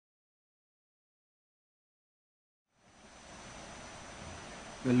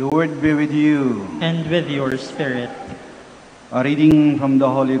The Lord be with you. And with your spirit. A reading from the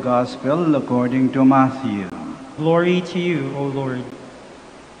Holy Gospel according to Matthew. Glory to you, O Lord.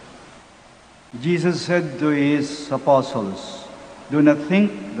 Jesus said to his apostles, "Do not think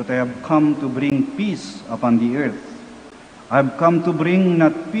that I have come to bring peace upon the earth. I have come to bring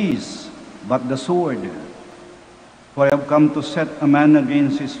not peace, but the sword. For I have come to set a man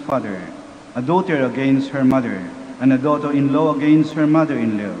against his father, a daughter against her mother, and a daughter-in-law against her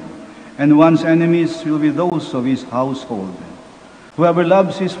mother-in-law. And one's enemies will be those of his household. Whoever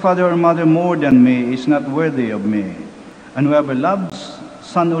loves his father or mother more than me is not worthy of me. And whoever loves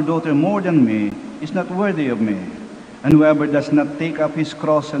son or daughter more than me is not worthy of me. And whoever does not take up his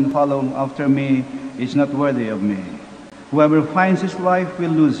cross and follow after me is not worthy of me. Whoever finds his life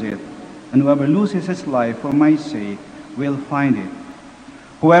will lose it, and whoever loses his life for my sake will find it.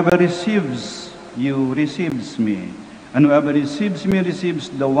 Whoever receives you receives me, and whoever receives me receives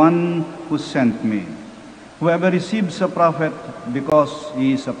the one who sent me. Whoever receives a prophet because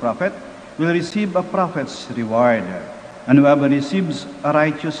he is a prophet will receive a prophet's reward. And whoever receives a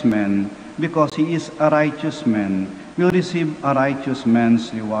righteous man because he is a righteous man will receive a righteous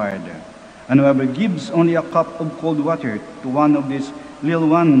man's reward. And whoever gives only a cup of cold water to one of these little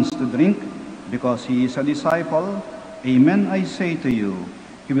ones to drink because he is a disciple, amen, I say to you,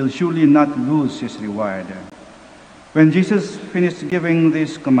 he will surely not lose his reward." When Jesus finished giving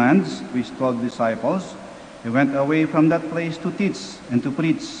these commands to his 12 disciples, he went away from that place to teach and to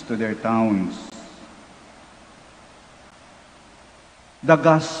preach to their towns. The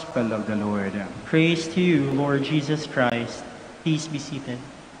Gospel of the Lord. Praise to you, Lord Jesus Christ. Please be seated.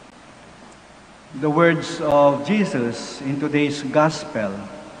 The words of Jesus in today's Gospel,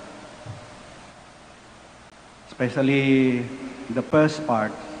 especially the first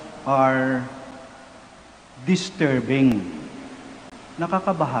part, are disturbing,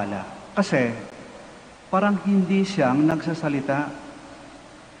 nakakabahala. Kasi parang hindi siyang nagsasalita.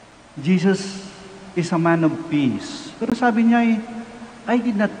 Jesus is a man of peace. Pero sabi niya, I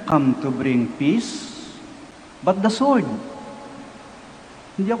did not come to bring peace, but the sword.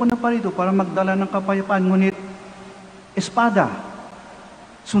 Hindi ako naparito para magdala ng kapayapaan, ngunit espada,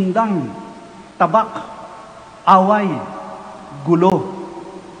 sundang, tabak, away, gulo.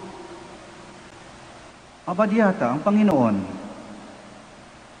 Abadiyata, ang Panginoon,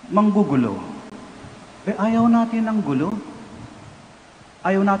 manggugulo. Ayaw natin ng gulo.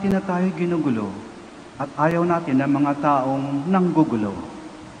 Ayaw natin na tayo ginugulo. At ayaw natin ng mga taong nanggugulo.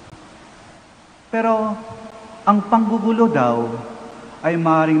 Pero, ang panggugulo daw ay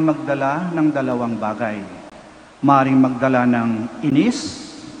maaaring magdala ng dalawang bagay. Maaaring magdala ng inis,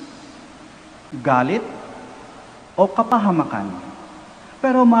 galit, o kapahamakan.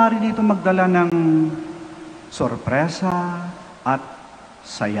 Pero maaari dito magdala ng sorpresa at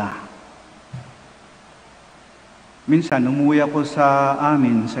saya. Minsan, umuwi ako sa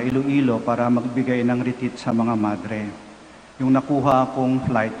amin, sa Iloilo, para magbigay ng retreat sa mga madre. Yung nakuha akong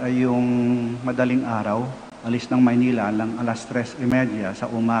flight ay yung madaling araw, alis ng Maynila lang alas 3:30 sa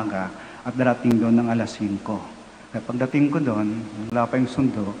umaga at darating doon ng alas 5. Kaya pagdating ko doon, wala pa yung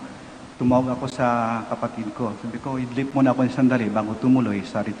sundo, tumawag ako sa kapatid ko. Sabi ko, idlip muna ako ng sandali bago tumuloy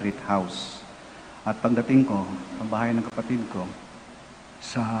sa retreat house. At pagdating ko sa bahay ng kapatid ko,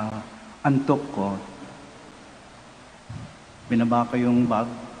 sa antok ko, binaba ko yung bag,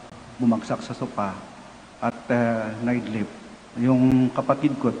 bumagsak sa sopa, at naidlip. Yung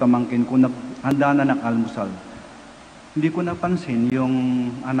kapatid ko, pamangkin ko, handa na ng almusal. Hindi ko napansin yung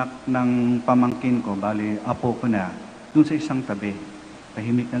anak ng pamangkin ko, bali, apo ko na, dun sa isang tabi.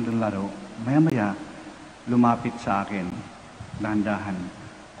 Tahimik na laro. Maya-maya, lumapit sa akin, dahan-dahan.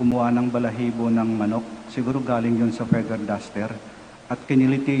 Kumuha ng balahibo ng manok, siguro galing yun sa feather duster, at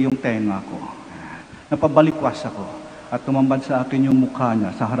kiniliti yung tenga ko. Napabalikwas ako, at tumambad sa akin yung mukha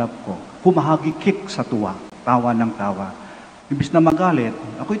niya sa harap ko. Humahagikik sa tuwa, tawa ng tawa. Ibis na magalit,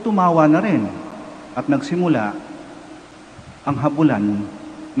 ako'y tumawa na rin. At nagsimula ang habulan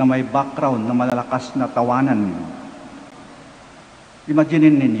na may background na malalakas na tawanan.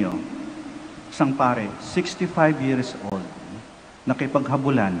 Imaginin ninyo, isang pare, 65 years old,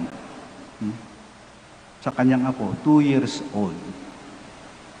 nakipaghabulan sa kanyang apo, 2 years old.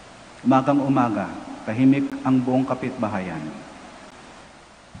 Umagang-umaga, tahimik ang buong kapitbahayan.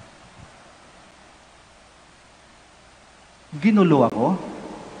 Ginulo ako,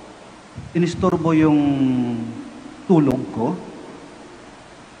 inistorbo yung tulog ko,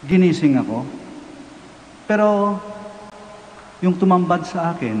 ginising ako, pero yung tumambad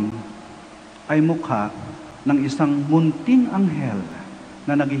sa akin ay mukha ng isang munting anghel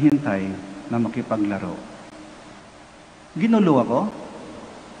na naghihintay na makipaglaro. Ginulo ako,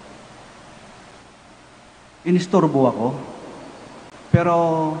 inistorbo ako, pero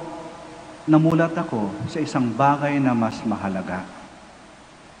namulat ako sa isang bagay na mas mahalaga.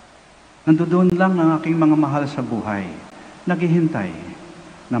 Nandoon lang ang aking mga mahal sa buhay, naghihintay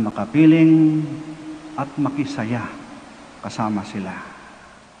na makapiling at makisaya kasama sila.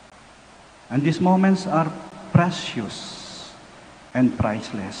 And these moments are precious and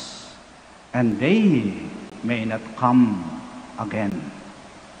priceless, and they may not come again.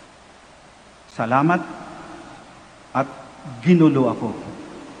 Salamat at ginulo ako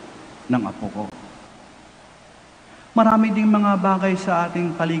ng apo ko. Marami ding mga bagay sa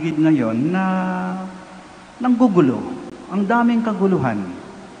ating paligid ngayon na nanggugulo. Ang daming kaguluhan.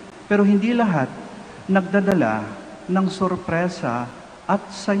 Pero hindi lahat nagdadala ng sorpresa at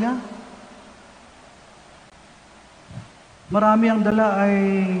saya. Marami ang dala ay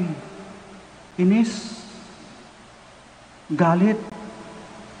inis, galit,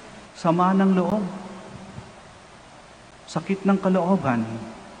 sama ng loob, sakit ng kalooban,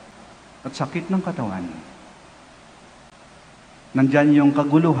 at sakit ng katawan. Nandyan yung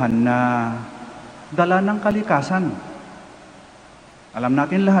kaguluhan na dala ng kalikasan. Alam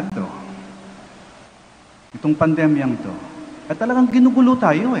natin lahat to. Itong pandemyang to. At talagang ginugulo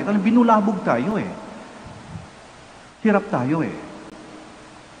tayo eh. Talagang binulabog tayo eh. Hirap tayo eh.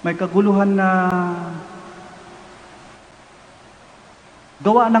 May kaguluhan na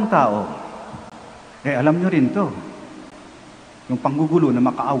gawa ng tao. Eh alam nyo rin to. Yung panggugulo na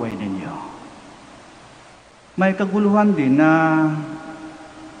makaaway ninyo. May kaguluhan din na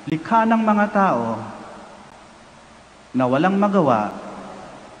likha ng mga tao na walang magawa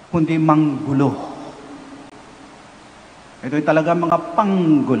kundi manggulo. Ito'y talaga mga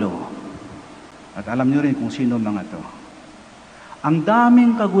panggulo. At alam niyo rin kung sino mga to. Ang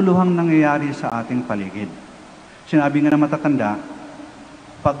daming kaguluhang nangyayari sa ating paligid. Sinabi nga na matatanda,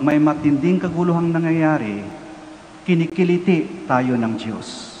 pag may matinding kaguluhang nangyayari, kinikiliti tayo ng Diyos.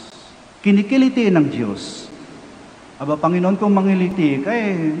 Kinikiliti ng Diyos. Aba, Panginoon, kung mangiliti,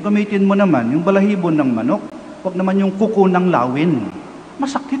 gamitin mo naman yung balahibon ng manok, huwag naman yung kuko ng lawin.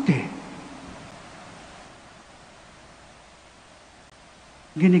 Masakit eh.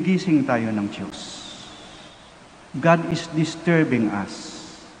 Ginigising tayo ng Diyos. God is disturbing us.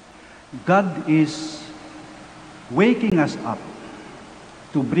 God is waking us up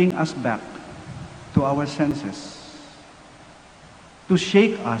to bring us back to our senses, to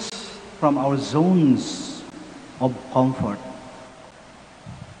shake us from our zones of comfort,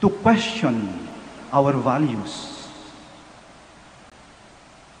 to question our values,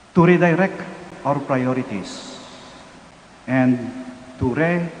 to redirect our priorities, and to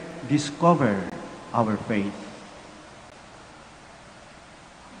rediscover our faith.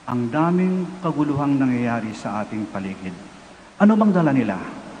 Ang daming kaguluhang nangyayari sa ating paligid. Ano bang dala nila?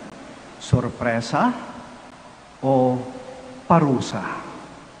 Sorpresa o parusa?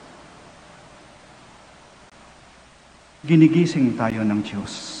 Ginigising tayo ng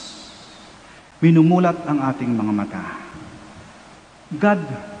Diyos. Minumulat ang ating mga mata. God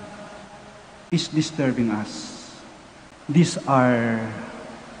is disturbing us. These are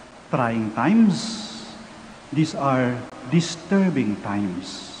trying times. These are disturbing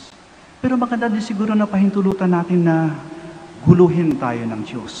times. Pero maganda din siguro na pahintulutan natin na guluhin tayo ng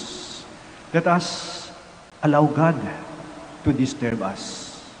Diyos. Let us allow God to disturb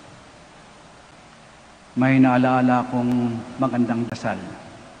us. May naalaala kong magandang dasal.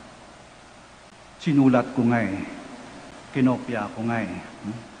 Sinulat ko nga eh. Kinopya ko nga eh.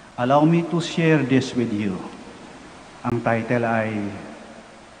 Allow me to share this with you. Ang title ay,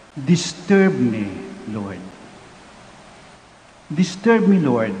 Disturb Me, Lord. Disturb me,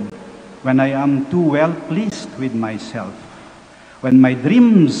 Lord, when I am too well pleased with myself. When my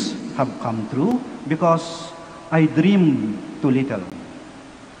dreams have come true because I dreamed too little.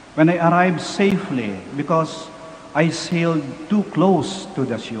 When I arrived safely because I sailed too close to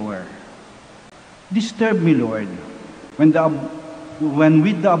the shore. Disturb me, Lord, when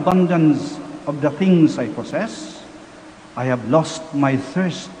with the abundance of the things I possess, I have lost my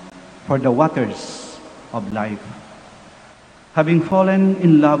thirst for the waters of life. Having fallen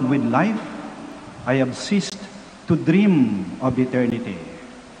in love with life, I have ceased to dream of eternity.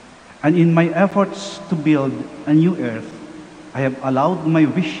 And in my efforts to build a new earth, I have allowed my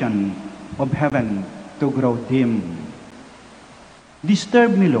vision of heaven to grow dim.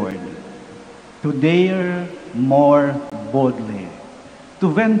 Disturb me, Lord, to dare more boldly, to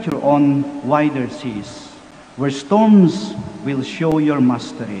venture on wider seas, where storms will show your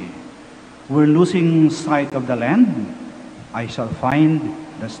mastery. Where losing sight of the land, I shall find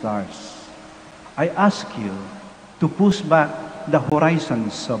the stars. I ask you to push back the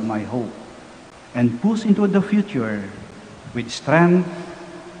horizons of my hope, and push into the future with strength,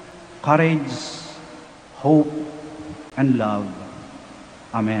 courage, hope, and love.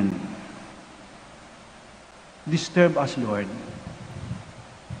 Amen. Disturb us, Lord.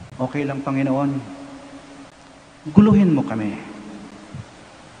 Okay lang, Panginoon. Guluhin mo kami.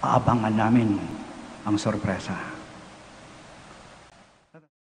 Aabangan namin ang sorpresa.